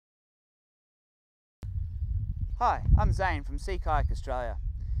Hi, I'm Zane from C-Kayak Australia.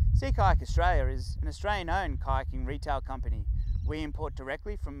 C-Kayak Australia is an Australian-owned kayaking retail company. We import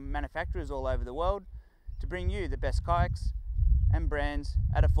directly from manufacturers all over the world to bring you the best kayaks and brands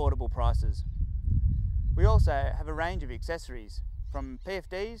at affordable prices. We also have a range of accessories from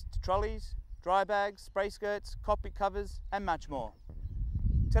PFDs to trolleys, dry bags, spray skirts, cockpit covers and much more.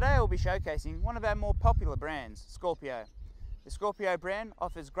 Today I will be showcasing one of our more popular brands, Scorpio. The Scorpio brand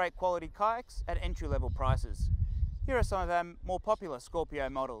offers great quality kayaks at entry-level prices. Here are some of our more popular Scorpio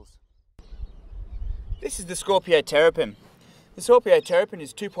models. This is the Scorpio Terrapin. The Scorpio Terrapin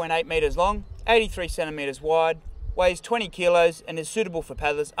is 2.8 metres long, 83 centimetres wide, weighs 20 kilos and is suitable for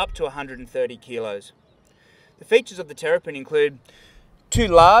paddlers up to 130 kilos. The features of the Terrapin include two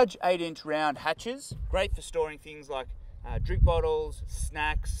large 8-inch round hatches, great for storing things like drink bottles,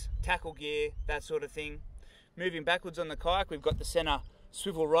 snacks, tackle gear, that sort of thing. Moving backwards on the kayak, we've got the centre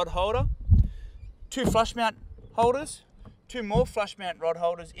swivel rod holder, two flush mount holders, two more flush mount rod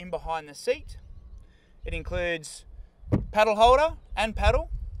holders in behind the seat. It includes paddle holder and paddle,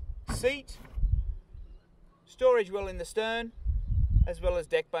 seat, storage well in the stern, as well as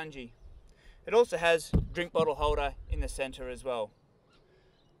deck bungee. It also has drink bottle holder in the centre as well.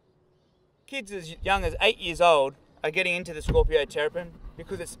 Kids as young as 8 years old are getting into the Scorpio Terrapin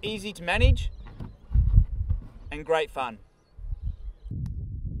because it's easy to manage and great fun.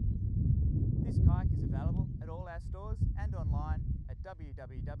 This kayak is available at all our stores and online at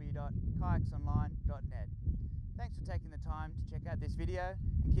www.kayaksonline.net. Thanks for taking the time to check out this video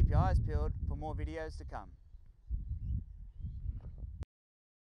and keep your eyes peeled for more videos to come.